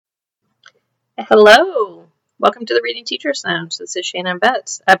Hello. Welcome to the Reading Teachers Lounge. This is Shannon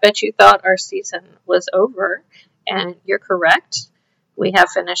Betts. I bet you thought our season was over, and you're correct. We have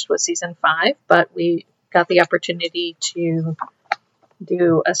finished with season 5, but we got the opportunity to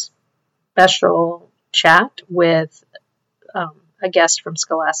do a special chat with a guest from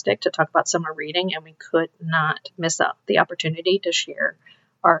Scholastic to talk about summer reading, and we could not miss out the opportunity to share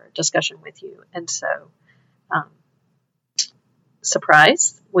our discussion with you. And so,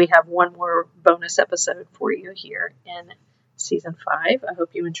 surprise, we have one more bonus episode for you here in season 5. I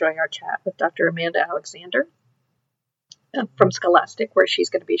hope you enjoy our chat with Dr. Amanda Alexander from Scholastic, where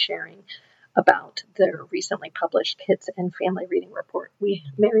she's going to be sharing about their recently published Kids and Family Reading Report.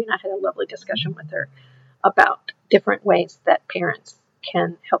 Mary and I had a lovely discussion with her about different ways that parents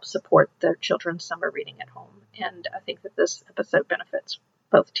can help support their children's summer reading at home. And I think that this episode benefits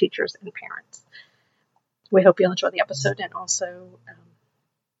both teachers and parents. We hope you'll enjoy the episode, and also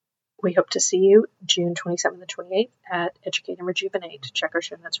we hope to see you June 27th and 28th at Educate and Rejuvenate. Check our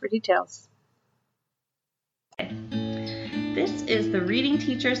show notes for details. This is the Reading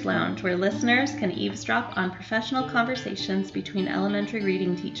Teachers Lounge, where listeners can eavesdrop on professional conversations between elementary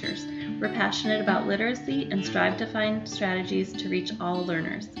reading teachers. We're passionate about literacy and strive to find strategies to reach all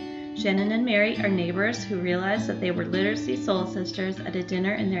learners. Shannon and Mary are neighbors who realized that they were literacy soul sisters at a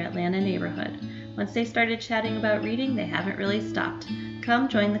dinner in their Atlanta neighborhood. Once they started chatting about reading, they haven't really stopped. Come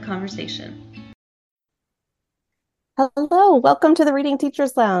join the conversation. Hello, welcome to the Reading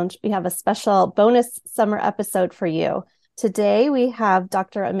Teachers Lounge. We have a special bonus summer episode for you. Today we have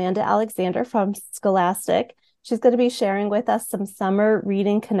Dr. Amanda Alexander from Scholastic. She's going to be sharing with us some summer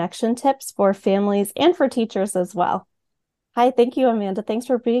reading connection tips for families and for teachers as well. Hi, thank you, Amanda. Thanks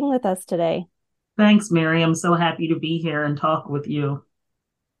for being with us today. Thanks, Mary. I'm so happy to be here and talk with you.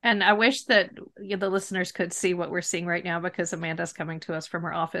 And I wish that the listeners could see what we're seeing right now, because Amanda's coming to us from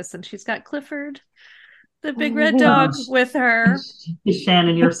her office and she's got Clifford, the big red dog, with her.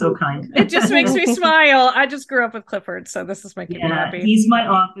 Shannon, you're so kind. It just makes me smile. I just grew up with Clifford, so this is making me happy. He's my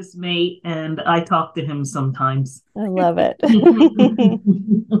office mate, and I talk to him sometimes. I love it.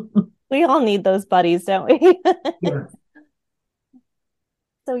 We all need those buddies, don't we? Yeah.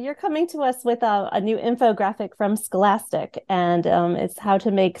 So you're coming to us with a new infographic from Scholastic, and it's how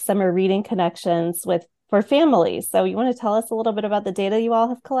to make summer reading connections for families. So you want to tell us a little bit about the data you all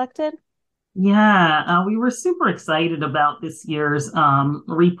have collected? Yeah, we were super excited about this year's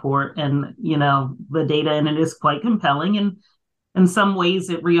report, and the data, and it is quite compelling. And in some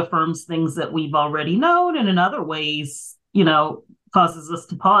ways, it reaffirms things that we've already known, and in other ways, causes us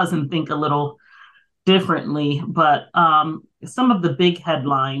to pause and think a little differently. But some of the big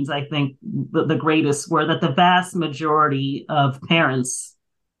headlines, I think the greatest, were that the vast majority of parents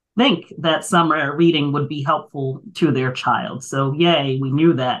think that summer reading would be helpful to their child. So yay, we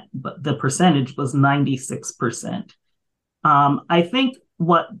knew that, but the percentage was 96%. I think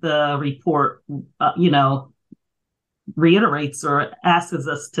what the report, reiterates or asks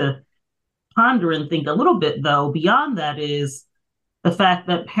us to ponder and think a little bit, though, beyond that, is the fact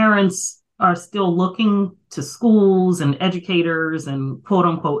that parents are still looking to schools and educators and quote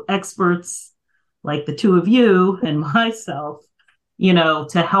unquote experts like the two of you and myself,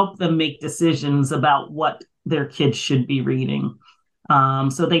 to help them make decisions about what their kids should be reading.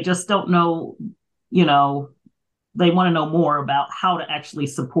 So they just don't know, they want to know more about how to actually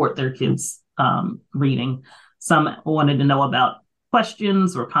support their kids reading. Some wanted to know about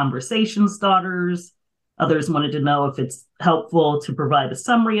questions or conversation starters. Others wanted to know if it's helpful to provide a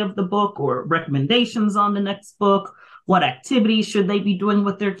summary of the book or recommendations on the next book. What activities should they be doing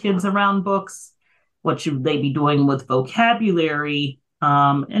with their kids around books? What should they be doing with vocabulary?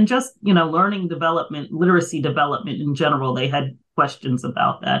 And just, learning development, literacy development in general. They had questions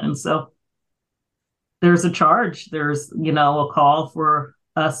about that. And so there's a charge. There's, a call for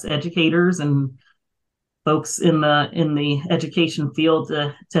us educators and folks in the education field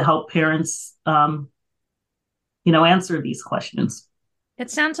to help parents answer these questions.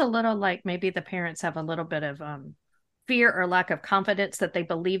 It sounds a little like maybe the parents have a little bit of fear or lack of confidence that they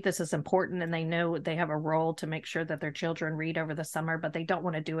believe this is important, and they know they have a role to make sure that their children read over the summer, but they don't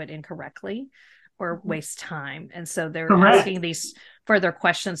want to do it incorrectly or waste time. And so they're Correct. Asking these further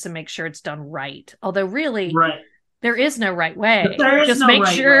questions to make sure it's done right. Although really, right. There is no right way. Just make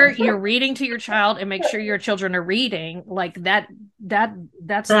sure you're reading to your child and make sure your children are reading. Like that's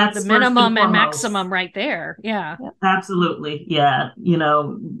the minimum and maximum right there. Yeah. Absolutely. Yeah.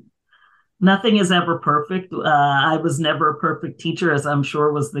 Nothing is ever perfect. I was never a perfect teacher, as I'm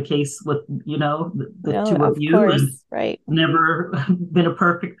sure was the case with, the two of you. Course, right. Never been a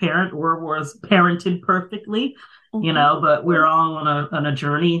perfect parent or was parented perfectly. but we're all on a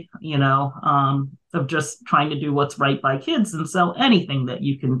journey, of just trying to do what's right by kids. And so anything that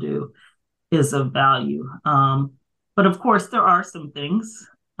you can do is of value. But of course, there are some things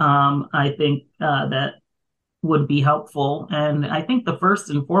I think that would be helpful. And I think the first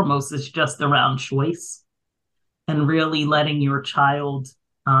and foremost is just around choice and really letting your child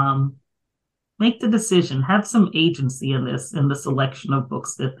make the decision, have some agency in the selection of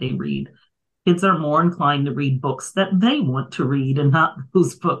books that they read. Kids are more inclined to read books that they want to read and not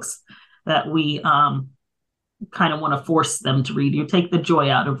those books that we kind of want to force them to read. You take the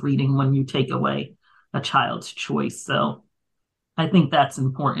joy out of reading when you take away a child's choice. So I think that's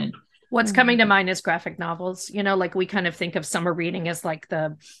important. What's coming to mind is graphic novels. Like we kind of think of summer reading as like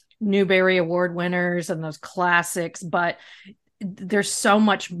the Newbery Award winners and those classics, but there's so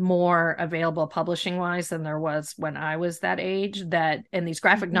much more available publishing wise than there was when I was that age, and these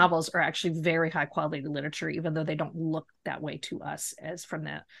graphic novels are actually very high quality literature, even though they don't look that way to us as from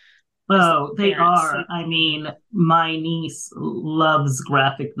that. Oh, they are. I mean, my niece loves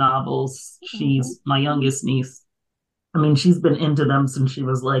graphic novels. She's my youngest niece. I mean, she's been into them since she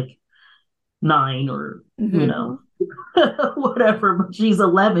was like 9 or, whatever, but she's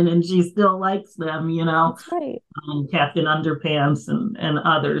 11 and she still likes them, That's right. Captain Underpants and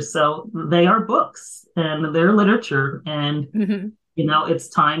others. So they are books and they're literature. And, it's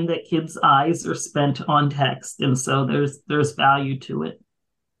time that kids' eyes are spent on text. And so there's value to it.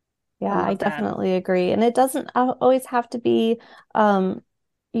 Yeah, I definitely agree. And it doesn't always have to be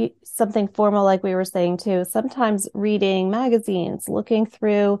something formal, like we were saying too. Sometimes reading magazines, looking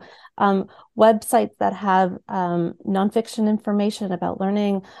through websites that have nonfiction information about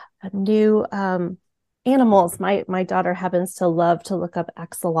learning new animals. My daughter happens to love to look up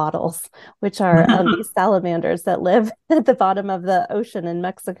axolotls, which are these salamanders that live at the bottom of the ocean in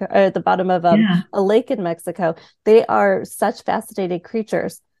Mexico, or at the bottom of a lake in Mexico. They are such fascinating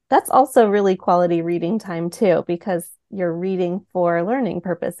creatures. That's also really quality reading time too, because you're reading for learning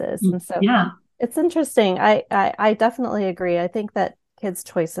purposes. And so it's interesting. I definitely agree. I think that kids'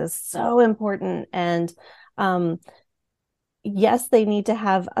 choice is so important. And yes, they need to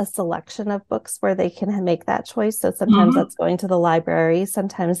have a selection of books where they can make that choice. So sometimes that's going to the library.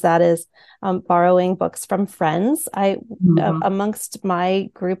 Sometimes that is borrowing books from friends. Amongst my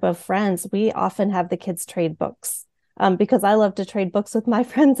group of friends, we often have the kids trade books. Because I love to trade books with my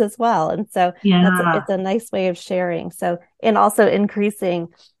friends as well. And so it's a nice way of sharing. So, and also increasing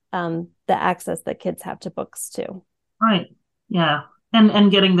the access that kids have to books too. Right. Yeah. And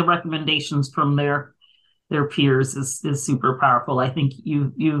getting the recommendations from their peers is super powerful. I think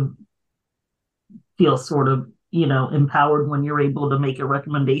you feel sort of, empowered when you're able to make a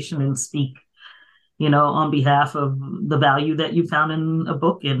recommendation and speak, on behalf of the value that you found in a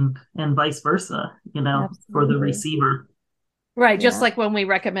book and vice versa, for the receiver. Right. Just like when we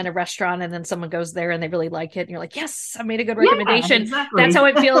recommend a restaurant and then someone goes there and they really like it. And you're like, yes, I made a good recommendation. Yeah, exactly. That's how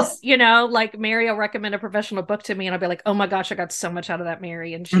it feels, like Mary will recommend a professional book to me and I'll be like, oh my gosh, I got so much out of that,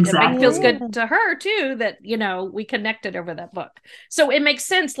 Mary. And it feels good to her too, that, we connected over that book. So it makes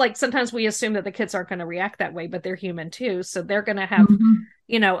sense. Like sometimes we assume that the kids aren't going to react that way, but they're human too. So they're going to have,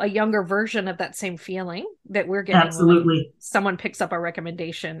 a younger version of that same feeling that we're getting. Absolutely. When someone picks up our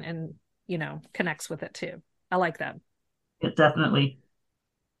recommendation and, connects with it too. I like that. Yeah, definitely.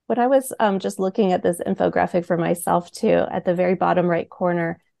 When I was just looking at this infographic for myself too, at the very bottom right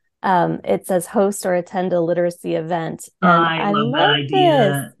corner, it says host or attend a literacy event. And I love that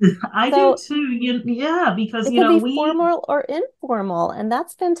idea. I do too. Yeah, because it could be formal or informal, and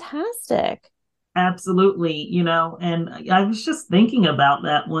that's fantastic. Absolutely. And I was just thinking about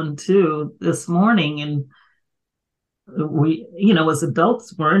that one too this morning, and we, as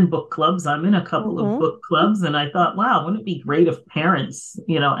adults, we're in book clubs. I'm in a couple of book clubs, and I thought, wow, wouldn't it be great if parents,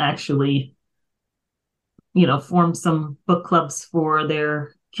 actually, form some book clubs for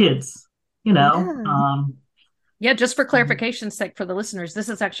their kids, just for clarification's sake for the listeners, this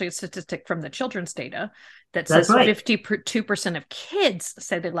is actually a statistic from the children's data that says 52% of kids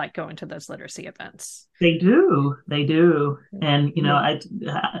say they like going to those literacy events. They do. And,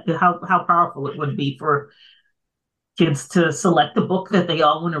 how powerful it would be for kids to select a book that they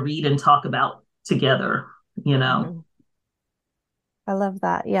all want to read and talk about together, I love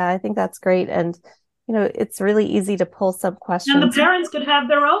that. Yeah, I think that's great. And, it's really easy to pull some questions. And the parents could have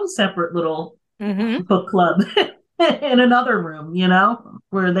their own separate little book club in another room,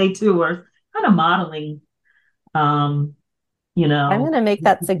 where they too are kind of modeling, I'm going to make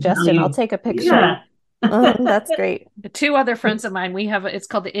that suggestion. I'll take a picture That's great. Two other friends of mine, it's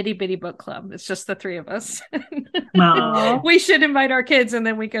called the Itty Bitty Book Club. It's just the three of us. Well, We should invite our kids, and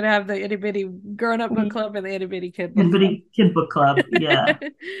then we could have the Itty Bitty Grown Up Book Club and the Itty Bitty Kid Book Club. Kid Book Club, yeah.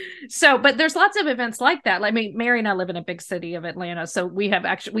 So, but there's lots of events like that. Like, I mean, Mary and I live in a big city of Atlanta, so we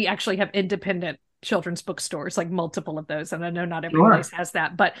actually have independent children's bookstores, like multiple of those. And I know not every place has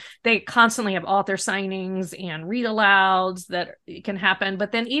that, but they constantly have author signings and read alouds that can happen.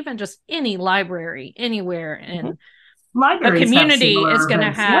 But then even just any library anywhere in a community is going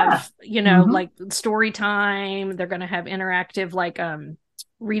to have, like story time. They're going to have interactive, like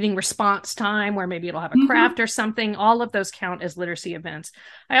reading response time, where maybe it'll have a craft or something. All of those count as literacy events.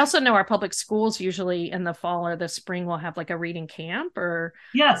 I also know our public schools usually in the fall or the spring will have like a reading camp or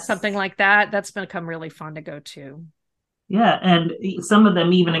something like that. That's become really fun to go to. Yeah, and some of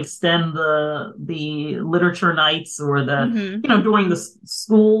them even extend the literature nights or the during the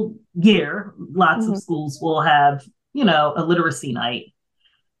school year. Lots of schools will have a literacy night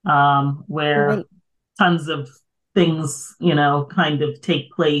where tons of things kind of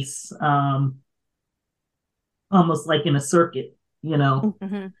take place, almost like in a circuit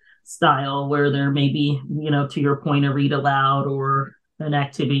style, where there may be to your point, a read aloud or an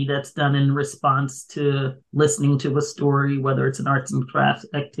activity that's done in response to listening to a story, whether it's an arts and crafts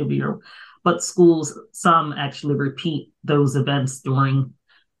activity but schools, some actually repeat those events during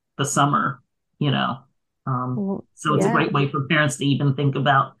the summer, so it's a great way for parents to even think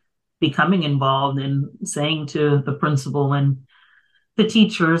about becoming involved and saying to the principal and the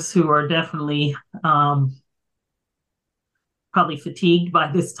teachers, who are definitely probably fatigued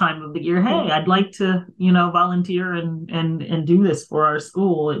by this time of the year, hey, I'd like to volunteer and do this for our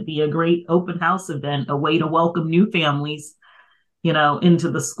school. It'd be a great open house event, a way to welcome new families into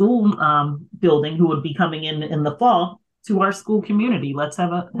the school building who would be coming in the fall to our school community. Let's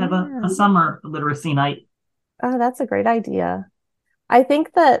have a summer literacy night. Oh, that's a great idea. I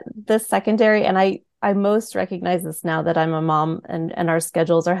think that the secondary, and I most recognize this now that I'm a mom and our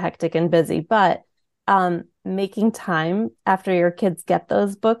schedules are hectic and busy, but making time after your kids get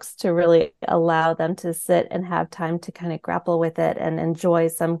those books to really allow them to sit and have time to kind of grapple with it and enjoy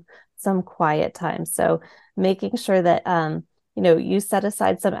some quiet time. So making sure that you set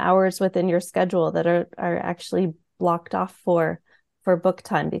aside some hours within your schedule that are actually blocked off for book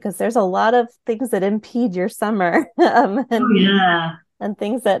time, because there's a lot of things that impede your summer and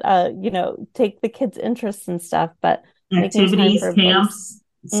things that take the kids' interests and stuff. But activities, camps,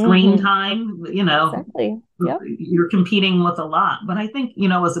 screen time, exactly. Yep. You're competing with a lot. But I think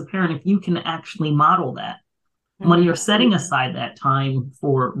as a parent, if you can actually model that when you're setting aside that time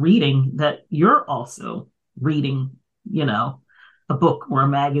for reading, that you're also reading a book or a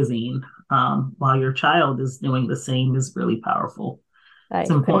magazine while your child is doing the same, is really powerful. It's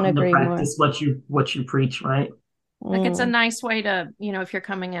important to practice what you preach, right? Like, it's a nice way to, if you're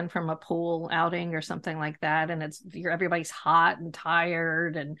coming in from a pool outing or something like that, and everybody's hot and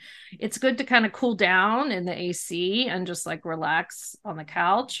tired, and it's good to kind of cool down in the AC and just like relax on the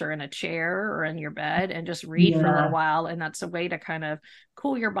couch or in a chair or in your bed and just read for a little while. And that's a way to kind of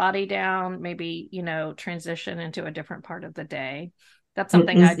cool your body down, maybe, transition into a different part of the day. That's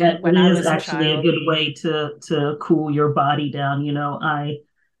something I did when I was a child. It is actually a good way to cool your body down. I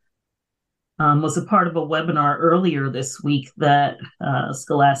was a part of a webinar earlier this week that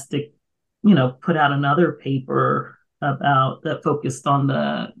Scholastic, put out another paper that focused on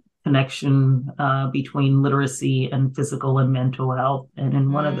the connection between literacy and physical and mental health. And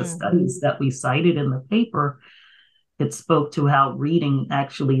in one of the studies that we cited in the paper, it spoke to how reading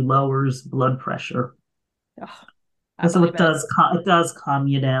actually lowers blood pressure. So it does calm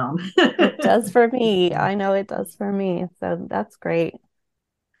you down. It does for me. I know it does for me. So that's great.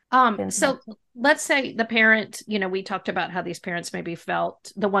 So let's say the parent, we talked about how these parents maybe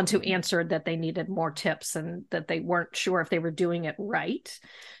felt, the ones who answered, that they needed more tips and that they weren't sure if they were doing it right.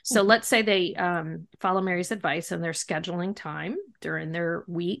 So let's say they follow Mary's advice and they're scheduling time during their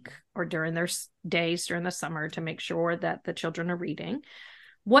week or during their days during the summer to make sure that the children are reading.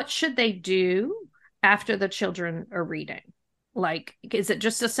 What should they do after the children are reading? Like, is it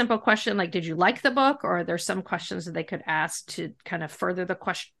just a simple question like, did you like the book? Or are there some questions that they could ask to kind of further the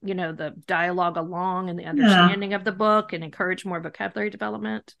question, the dialogue along and the understanding of the book and encourage more vocabulary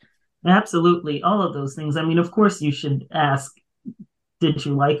development? Absolutely. All of those things. I mean, of course you should ask, did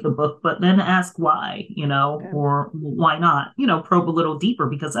you like the book? But then ask why, or why not, probe a little deeper,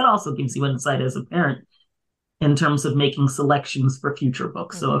 because that also gives you insight as a parent in terms of making selections for future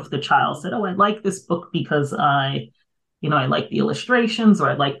books. So if the child said, oh, I like this book because I like the illustrations, or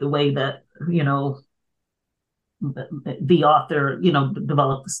I like the way that, the author,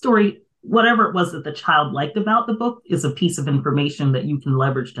 developed the story. whatever it was that the child liked about the book is a piece of information that you can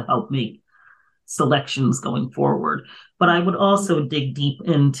leverage to help make selections going forward. But I would also dig deep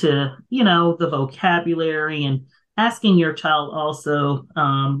into, the vocabulary and asking your child also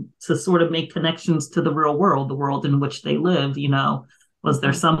to sort of make connections to the real world, the world in which they live. Was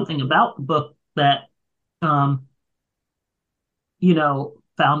there something about the book that,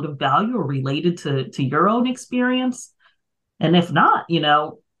 found of value or related to your own experience? And if not,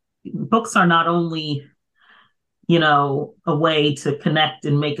 books are not only, a way to connect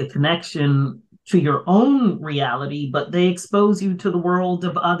and make a connection to your own reality, but they expose you to the world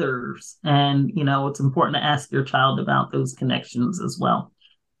of others. And, it's important to ask your child about those connections as well.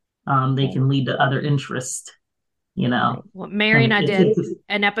 They can lead to other interests, Well, Mary and I did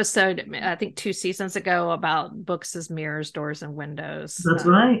an episode, I think 2 seasons ago, about books as mirrors, doors, and windows. That's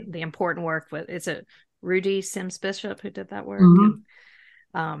right. The important work with, is it Rudy Sims Bishop who did that work? Mm-hmm.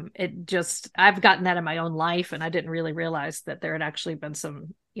 I've gotten that in my own life, and I didn't really realize that there had actually been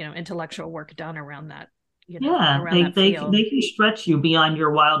some, intellectual work done around that. They can stretch you beyond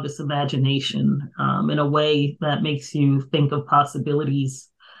your wildest imagination in a way that makes you think of possibilities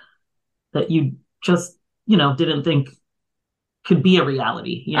that you just, didn't think could be a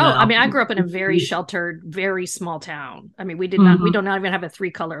reality. I mean, I grew up in a very sheltered, very small town. I mean, we don't even have a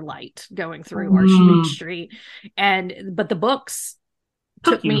 3-color light going through our street. But the books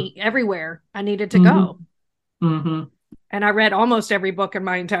took me everywhere I needed to go. Mm-hmm. And I read almost every book in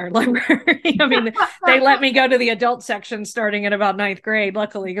my entire library. I mean, they let me go to the adult section starting in about 9th grade,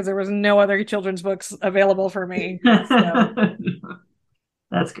 luckily, because there was no other children's books available for me. So.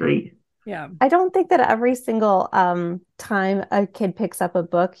 That's great. Yeah. I don't think that every single time a kid picks up a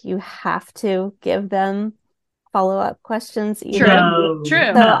book, you have to give them follow-up questions either.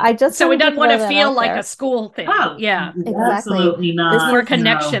 True. So we don't want to feel like a school thing. Oh, yeah, exactly. Absolutely not. This is a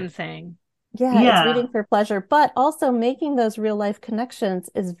connection thing. It's reading for pleasure, but also making those real life connections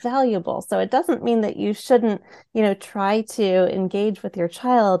is valuable. So it doesn't mean that you shouldn't, try to engage with your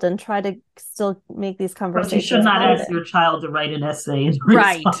child and try to still make these conversations. But you should not ask your child to write an essay in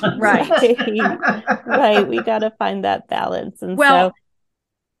response. Right. We got to find that balance. And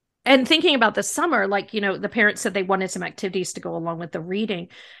and thinking about the summer, the parents said they wanted some activities to go along with the reading.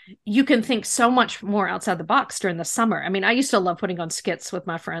 You can think so much more outside the box during the summer. I mean, I used to love putting on skits with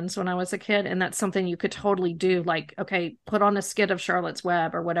my friends when I was a kid, and that's something you could totally do. Like, okay, put on a skit of Charlotte's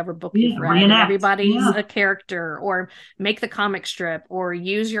Web or whatever book you've read, and everybody's a character, or make the comic strip, or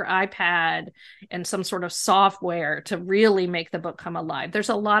use your iPad and some sort of software to really make the book come alive. There's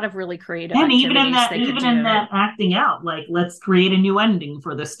a lot of really creative activities. And even in that acting out, like, let's create a new ending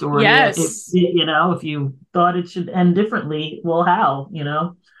for the story. Yes. If you thought it should end differently, well, how,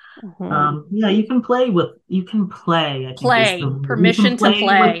 Mm-hmm. You can play. Permission to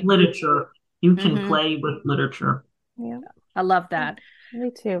play with literature. You can play with literature. Yeah. I love that.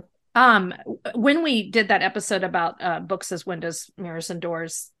 Me too. When we did that episode about books as windows, mirrors, and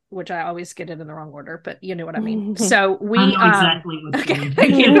doors, which I always get it in the wrong order, but you know what I mean. So we I know exactly what you mean.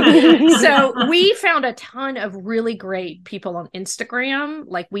 Thank you. So we found a ton of really great people on Instagram,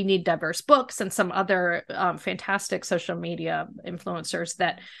 like We Need Diverse Books, and some other fantastic social media influencers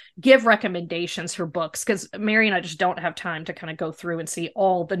that give recommendations for books, because Mary and I just don't have time to kind of go through and see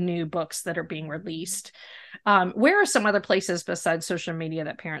all the new books that are being released. Where are some other places besides social media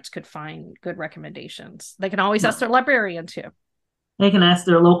that parents could find good recommendations? They can always ask their librarian too. They can ask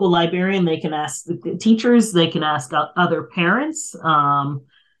their local librarian. They can ask the teachers. They can ask other parents. I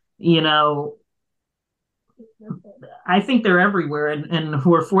think they're everywhere, and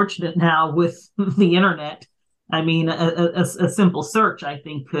we're fortunate now with the internet. I mean, a simple search, I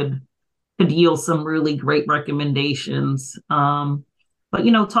think, could yield some really great recommendations. But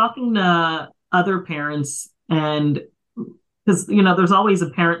talking to other parents, and because there's always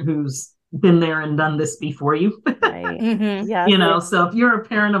a parent who's been there and done this before you. Right. Mm-hmm. So if you're a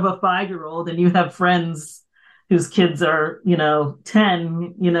parent of a 5-year-old and you have friends whose kids are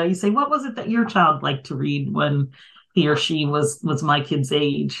 10, you say, what was it that your child liked to read when he or she was my kid's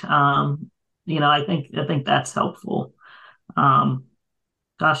age? I think that's helpful.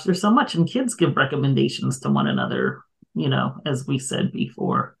 Gosh, there's so much, and kids give recommendations to one another, as we said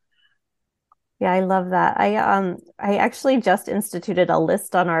before. Yeah, I love that. I actually just instituted a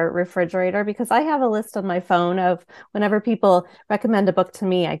list on our refrigerator, because I have a list on my phone of whenever people recommend a book to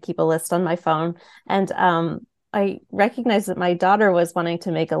me, I keep a list on my phone. And I recognized that my daughter was wanting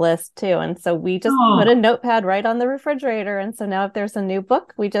to make a list too. And so we just put a notepad right on the refrigerator. And so now if there's a new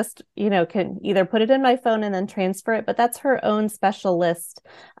book, we just, can either put it in my phone and then transfer it, but that's her own special list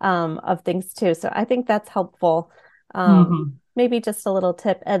of things too. So I think that's helpful. maybe just a little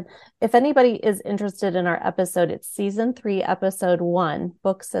tip. And if anybody is interested in our episode, it's season 3, episode 1,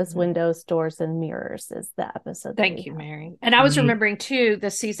 Books as Windows, Doors, and Mirrors is the episode. Thank you, Mary. And I was remembering too,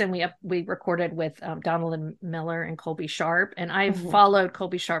 the season we recorded with Donald Miller and Colby Sharp. And I've followed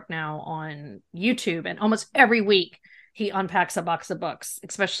Colby Sharp now on YouTube, and almost every week he unpacks a box of books,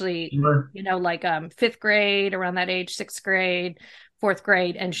 especially, like 5th grade, around that age, 6th grade, 4th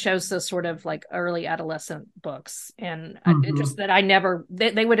grade, and shows those sort of like early adolescent books. And just that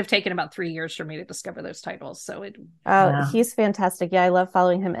they would have taken about 3 years for me to discover those titles. So he's fantastic. Yeah, I love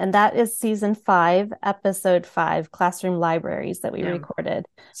following him. And that is season 5, episode 5, Classroom Libraries, that we recorded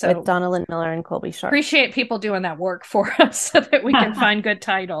with Donald Miller and Colby Sharp. Appreciate people doing that work for us so that we can find good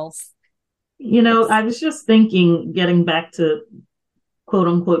titles. I was just thinking, getting back to quote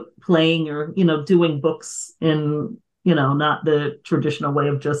unquote playing or, doing books in, not the traditional way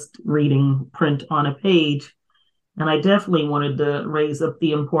of just reading print on a page. And I definitely wanted to raise up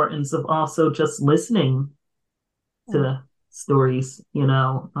the importance of also just listening to stories, read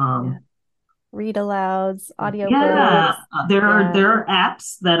alouds, audio. There are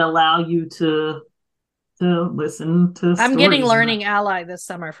apps that allow you to listen to I'm getting Learning Ally this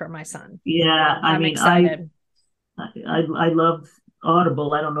summer for my son. I'm excited. I love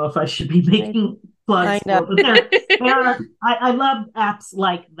Audible. I don't know if I should be making plugs for, but I love apps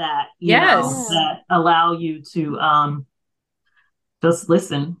like that, that allow you to just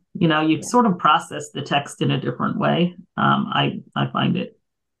listen. You sort of process the text in a different way. I find it,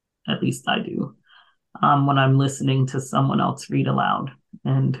 at least I do, when I'm listening to someone else read aloud.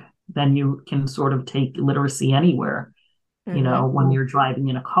 And then you can sort of take literacy anywhere. When you're driving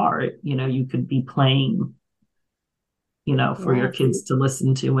in a car, you could be playing, for your kids to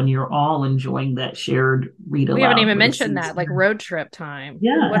listen to, and you're all enjoing that shared read aloud. We haven't even mentioned that, like road trip time.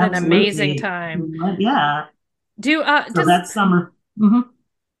 Yeah. What an amazing time. Yeah. So that summer.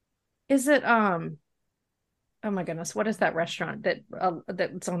 Is it, oh my goodness, what is that restaurant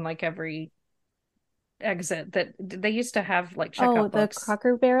that's on like every exit that they used to have like checkout books? The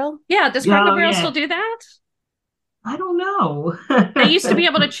Cracker Barrel? Yeah, does Cracker Barrel still do that? I don't know. They used to be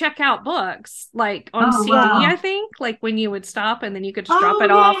able to check out books like on CD, I think, like when you would stop and then you could just drop it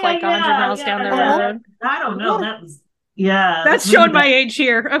off like 100 miles down the road. I don't know. That was that's showing my age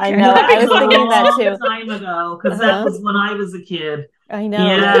here. Okay. I know. I was thinking that too. Time ago, because that was when I was a kid. I know.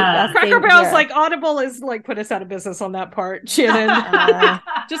 Yeah. Cracker Barrel's like Audible is like put us out of business on that part, Shannon.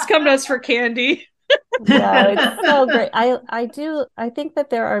 Just come to us for candy. Yeah, it's so great. I think that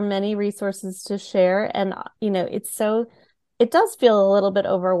there are many resources to share, and it does feel a little bit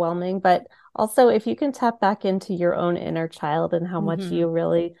overwhelming, but also if you can tap back into your own inner child and how much you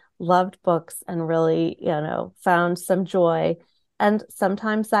really loved books and really, found some joy. And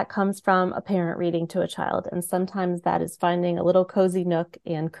sometimes that comes from a parent reading to a child, and sometimes that is finding a little cozy nook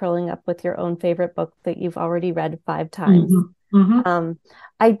and curling up with your own favorite book that you've already read 5 times.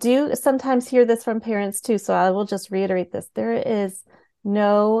 I do sometimes hear this from parents too, so I will just reiterate this. There is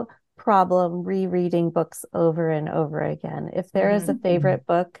no problem rereading books over and over again. If there is a favorite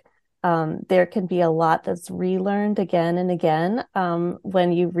book, there can be a lot that's relearned again and again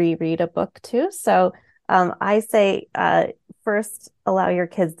when you reread a book too. So I say first, allow your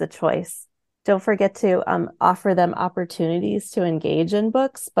kids the choice. Don't forget to offer them opportunities to engage in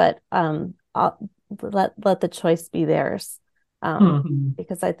books, but let the choice be theirs.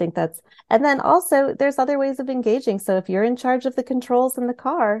 Because I think and then also there's other ways of engaging. So if you're in charge of the controls in the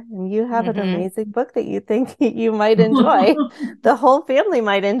car and you have an amazing book that you think you might enjoy, the whole family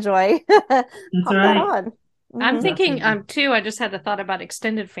might enjoy. That's right. That on. I'm thinking too, I just had the thought about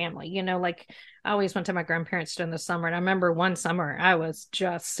extended family, like I always went to my grandparents during the summer, and I remember one summer I was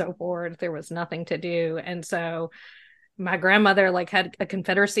just so bored. There was nothing to do. And so my grandmother like had a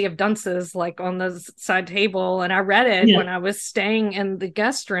Confederacy of Dunces like on the side table, and I read it when I was staying in the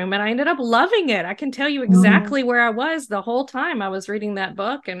guest room, and I ended up loving it. I can tell you exactly where I was the whole time I was reading that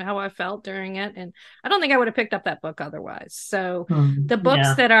book and how I felt during it. And I don't think I would have picked up that book otherwise. So the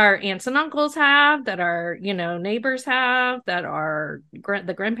books that our aunts and uncles have, that our, neighbors have, that our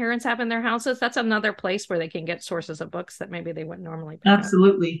the grandparents have in their houses, that's another place where they can get sources of books that maybe they wouldn't normally pick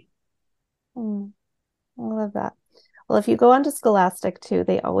Absolutely. I love that. Well, if you go onto Scholastic too,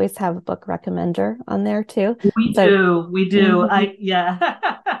 they always have a book recommender on there too. We do. I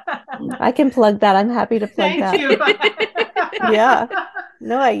can plug that. I'm happy to plug that. Thank you. Yeah.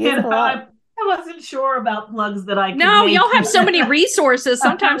 No, I use it a lot. I wasn't sure about plugs that I could make. Y'all have so many resources.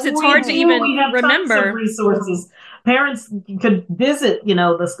 Sometimes it's hard to even remember. Tons of resources. Parents could visit,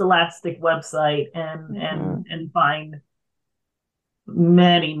 the Scholastic website and find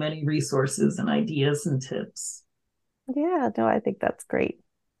many, many resources and ideas and tips. Yeah, no, I think that's great.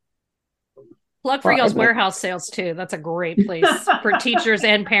 Plug for y'all's warehouse sales too. That's a great place for teachers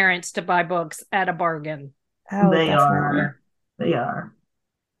and parents to buy books at a bargain. Oh, They definitely. are. They are.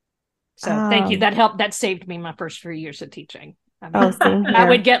 So thank you. That helped. That saved me my first 3 years of teaching. I mean, same here. I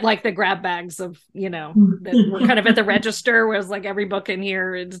would get like the grab bags of, that were kind of at the register, where it was like every book in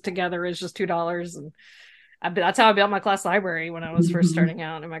here is together is just $2. And that's how I built my class library when I was first starting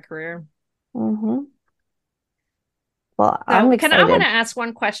out in my career. Mm-hmm. Well, So I'm excited. I want to ask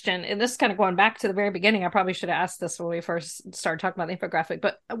one question, and this is kind of going back to the very beginning. I probably should have asked this when we first started talking about the infographic,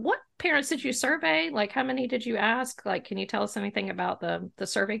 but what parents did you survey? Like, how many did you ask? Like, can you tell us anything about the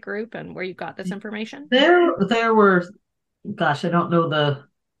survey group and where you got this information? There were, gosh, I don't know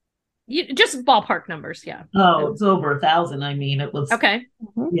just ballpark numbers. Yeah. Oh, it's over 1,000. I mean, it was, okay.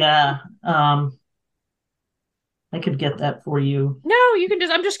 Yeah. I could get that for you. No, you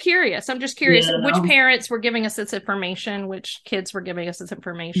can I'm just curious. Yeah. Which parents were giving us this information, which kids were giving us this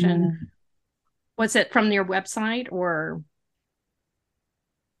information. Yeah. Was it from your website or?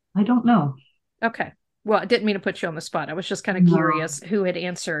 I don't know. Okay. Well, I didn't mean to put you on the spot. I was just kind of curious who had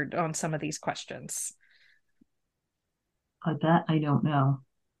answered on some of these questions. That I don't know.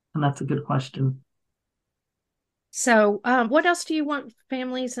 And that's a good question. So, what else do you want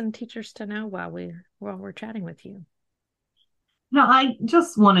families and teachers to know while we're chatting with you? No, I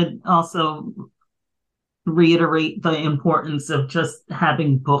just want to also reiterate the importance of just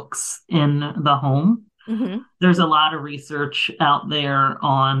having books in the home. Mm-hmm. There's a lot of research out there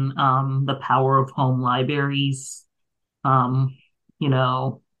on the power of home libraries.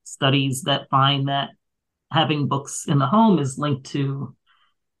 Studies that find that having books in the home is linked to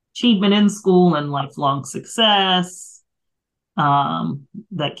achievement in school and lifelong success.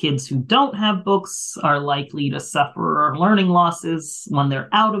 That kids who don't have books are likely to suffer learning losses when they're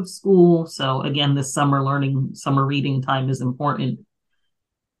out of school. So again, this summer reading time is important.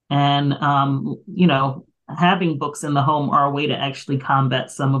 And, having books in the home are a way to actually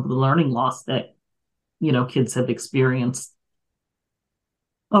combat some of the learning loss that, kids have experienced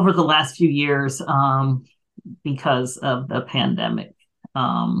over the last few years because of the pandemic.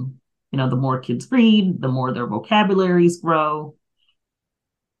 The more kids read, the more their vocabularies grow.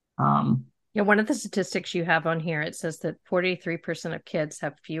 One of the statistics you have on here, it says that 43% of kids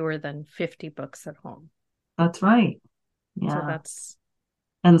have fewer than 50 books at home. That's right. Yeah.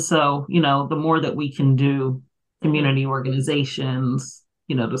 So the more that we can do, community organizations,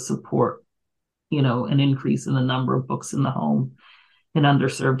 to support, an increase in the number of books in the home in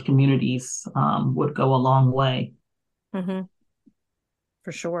underserved communities would go a long way. Mm-hmm.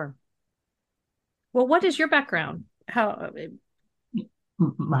 For sure. Well, what is your background? My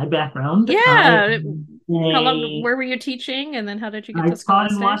background? Yeah. How long? Where were you teaching, and then how did you get to Scholastic? I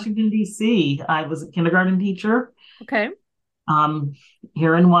taught in Washington, D.C. I was a kindergarten teacher. Okay.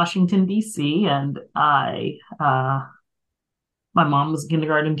 Here in Washington, D.C., and my mom was a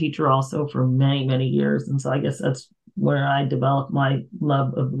kindergarten teacher also for many, many years, and so I guess that's where I developed my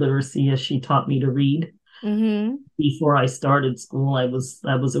love of literacy, as she taught me to read. Mm-hmm. Before I started school, I was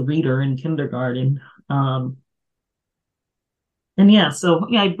a reader in kindergarten. I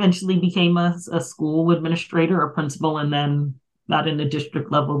eventually became a school administrator, a principal, and then got into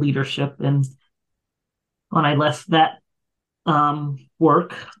district level leadership. And when I left that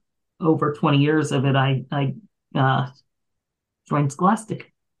work, over 20 years of it, I joined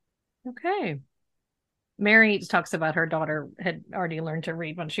Scholastic. Okay. Mary talks about her daughter had already learned to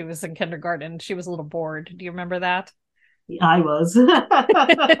read when she was in kindergarten. She was a little bored. Do you remember that? I was.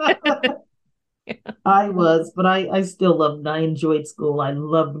 I was, but I still loved, I enjoyed school. I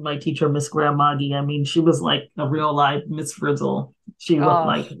loved my teacher, Miss Graham Maggie. I mean, she was like a real live Miss Frizzle. She looked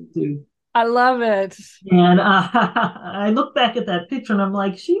like it too. I love it. And I look back at that picture and I'm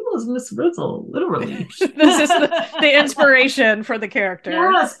like, she was Miss Frizzle, literally. This is the inspiration for the character.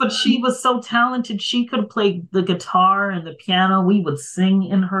 Yes, but she was so talented. She could play the guitar and the piano. We would sing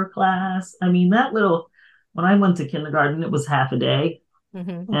in her class. I mean, when I went to kindergarten, it was half a day.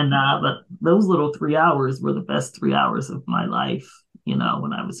 Mm-hmm. And but those little 3 hours were the best 3 hours of my life, when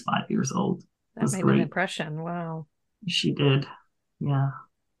I was 5 years old. That made an impression. Wow. She did. Yeah.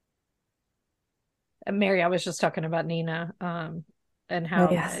 Mary, I was just talking about Nina and how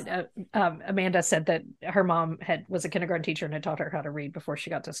Amanda said that her mom was a kindergarten teacher and had taught her how to read before she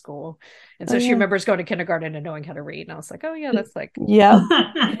got to school. And so she remembers going to kindergarten and knowing how to read. And I was like, oh, yeah, that's like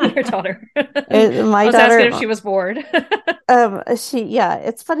your daughter. My I was daughter, asking if she was bored.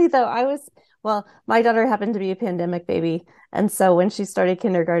 It's funny though. My daughter happened to be a pandemic baby. And so when she started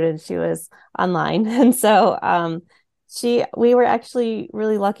kindergarten, she was online. And so We were actually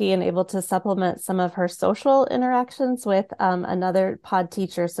really lucky and able to supplement some of her social interactions with another pod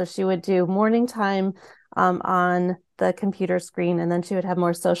teacher. So she would do morning time on the computer screen, and then she would have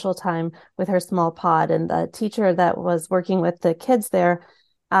more social time with her small pod. And the teacher that was working with the kids there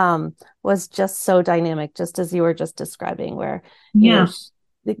was just so dynamic, just as you were just describing, where, you know,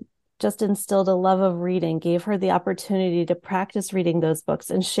 just instilled a love of reading, gave her the opportunity to practice reading those books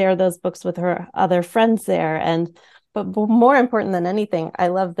and share those books with her other friends there. But more important than anything, I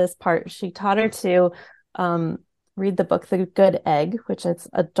love this part. She taught her to read the book, The Good Egg, which is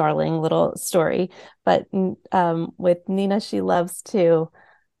a darling little story. But with Nina, she loves to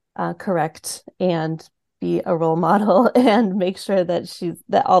correct and be a role model and make sure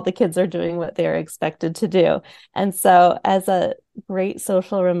that all the kids are doing what they're expected to do. And so as a great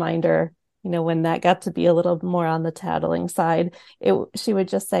social reminder, you know, when that got to be a little more on the tattling side, she would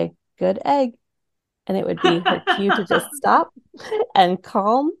just say, "Good egg." And it would be her cue to just stop and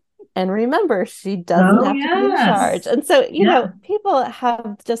calm and remember she doesn't have to be in charge. And so, you know, people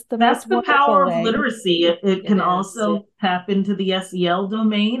have just that's the power of literacy. It can is. also tap into the SEL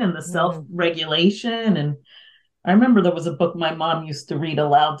domain and the self-regulation. And I remember there was a book my mom used to read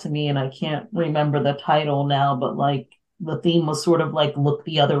aloud to me, and I can't remember the title now, but like the theme was sort of like look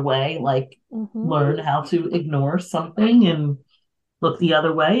the other way, like learn how to ignore something and look the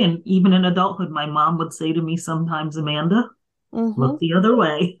other way. And even in adulthood, my mom would say to me sometimes, "Amanda, look the other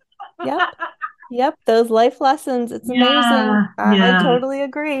way." Yep. Those life lessons. It's amazing. I totally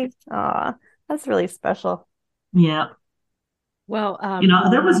agree. That's really special. Yeah. Well, you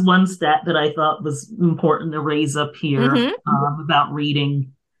know, there was one stat that I thought was important to raise up here about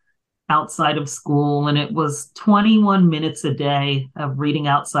reading outside of school, and it was 21 minutes a day of reading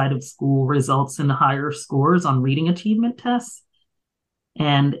outside of school results in higher scores on reading achievement tests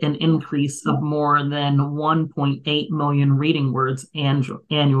and an increase of more than 1.8 million reading words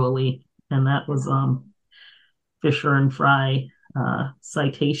annually. And that was Fisher and Fry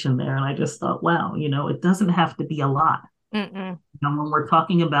citation there. And I just thought, wow, you know, it doesn't have to be a lot. You know, when we're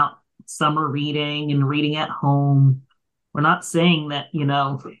talking about summer reading and reading at home, we're not saying that, you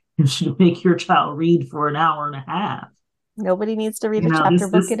know, you should make your child read for an hour and a half. Nobody needs to read a chapter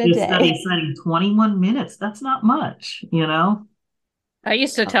book in a day. Study 21 minutes. That's not much, you know? I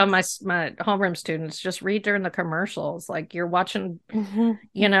used to tell my homeroom students, just read during the commercials. Like you're watching,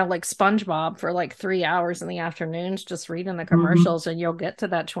 you know, like SpongeBob for like 3 hours in the afternoons, just reading the commercials and you'll get to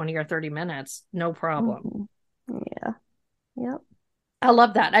that 20 or 30 minutes. No problem. Yeah. Yep. I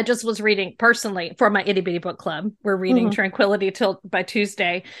love that. I just was reading personally for my itty bitty book club. We're reading Tranquility by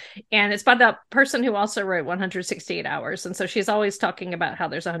Tuesday. And it's by the person who also wrote 168 Hours. And so she's always talking about how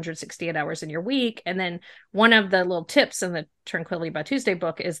there's 168 hours in your week. And then one of the little tips in the Tranquility by Tuesday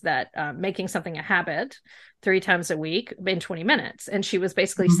book is that making something a habit 3 times a week in 20 minutes. And she was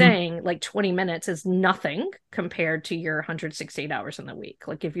basically saying like 20 minutes is nothing compared to your 168 hours in the week.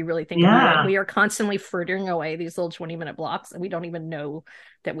 Like if you really think about it, we are constantly frittering away these little 20-minute blocks and we don't even know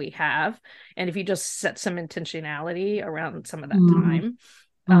that we have. And if you just set some intentionality around some of that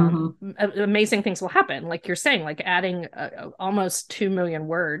time, amazing things will happen. Like you're saying, like adding almost 2 million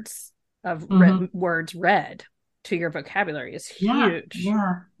words of words read to your vocabulary is huge.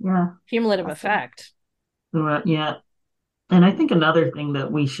 Cumulative effect. Yeah. And I think another thing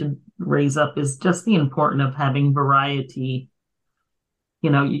that we should raise up is just the importance of having variety. You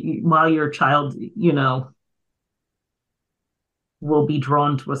know, while your child, you know, will be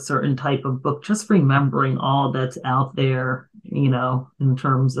drawn to a certain type of book, just remembering all that's out there, you know, in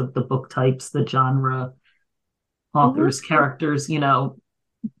terms of the book types, the genre, authors, characters, you know,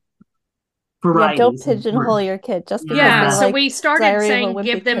 don't pigeonhole your kid just because so we started saying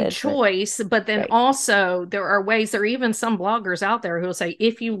give them choice, but then also there are ways, there are even some bloggers out there who will say,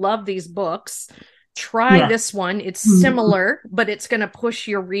 if you love these books, try this one. It's similar, but it's going to push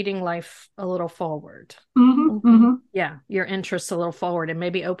your reading life a little forward. Your interests a little forward, and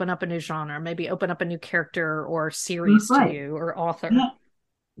maybe open up a new genre, maybe open up a new character or series to you or author.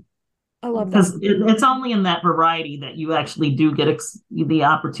 I love that. Because it's only in that variety that you actually do get the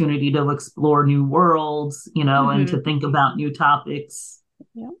opportunity to explore new worlds, you know, and to think about new topics.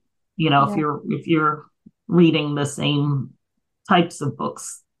 You know, if you're reading the same types of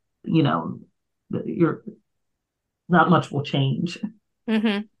books, you know, not much will change.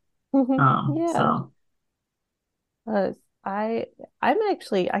 So I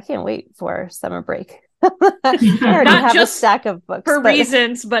can't wait for summer break. I already have a stack of books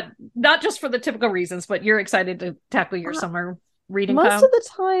reasons, but not just for the typical reasons, but you're excited to tackle your summer reading. Most of the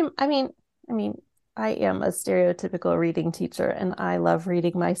time, I mean, I am a stereotypical reading teacher and I love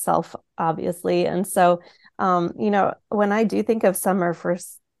reading myself, obviously. And so When I do think of summer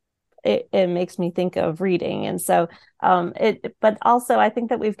it makes me think of reading. And so but also I think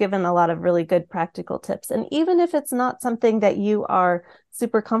that we've given a lot of really good practical tips. And even if it's not something that you are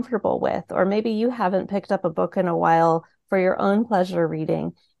super comfortable with, or maybe you haven't picked up a book in a while for your own pleasure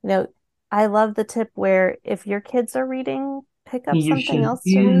reading, I love the tip where if your kids are reading, pick up something else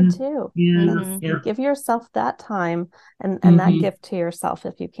to read too. Yeah. Give yourself that time and that gift to yourself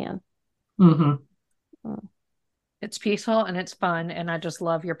if you can. It's peaceful and it's fun, and I just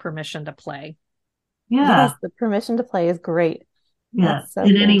love your permission to play. Yes, the permission to play is great. Yeah, so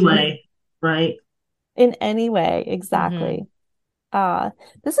in any way, right? In any way, exactly.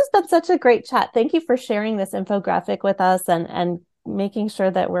 This has been such a great chat. Thank you for sharing this infographic with us and making sure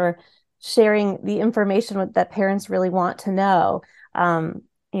that we're sharing the information that parents really want to know.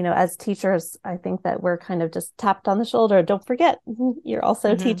 As teachers, I think that we're kind of just tapped on the shoulder. Don't forget, you're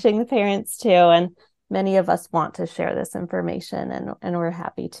also teaching the parents too. And many of us want to share this information, and we're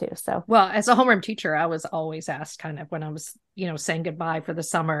happy to. So, well, as a homeroom teacher, I was always asked kind of when I was, saying goodbye for the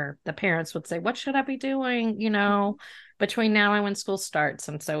summer, the parents would say, what should I be doing, between now and when school starts?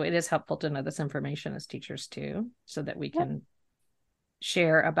 And so it is helpful to know this information as teachers too, so that we can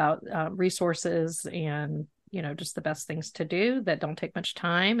share about resources and, just the best things to do that don't take much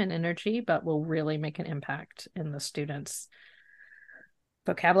time and energy, but will really make an impact in the students'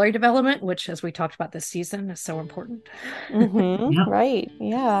 vocabulary development, which, as we talked about this season, is so important. Right.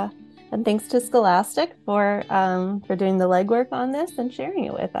 Yeah. And thanks to Scholastic for doing the legwork on this and sharing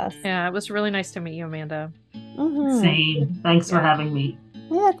it with us. Yeah, it was really nice to meet you, Amanda. Same. Thanks for having me.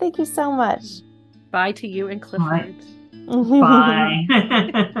 Yeah, thank you so much. Bye to you and Clifford. Bye.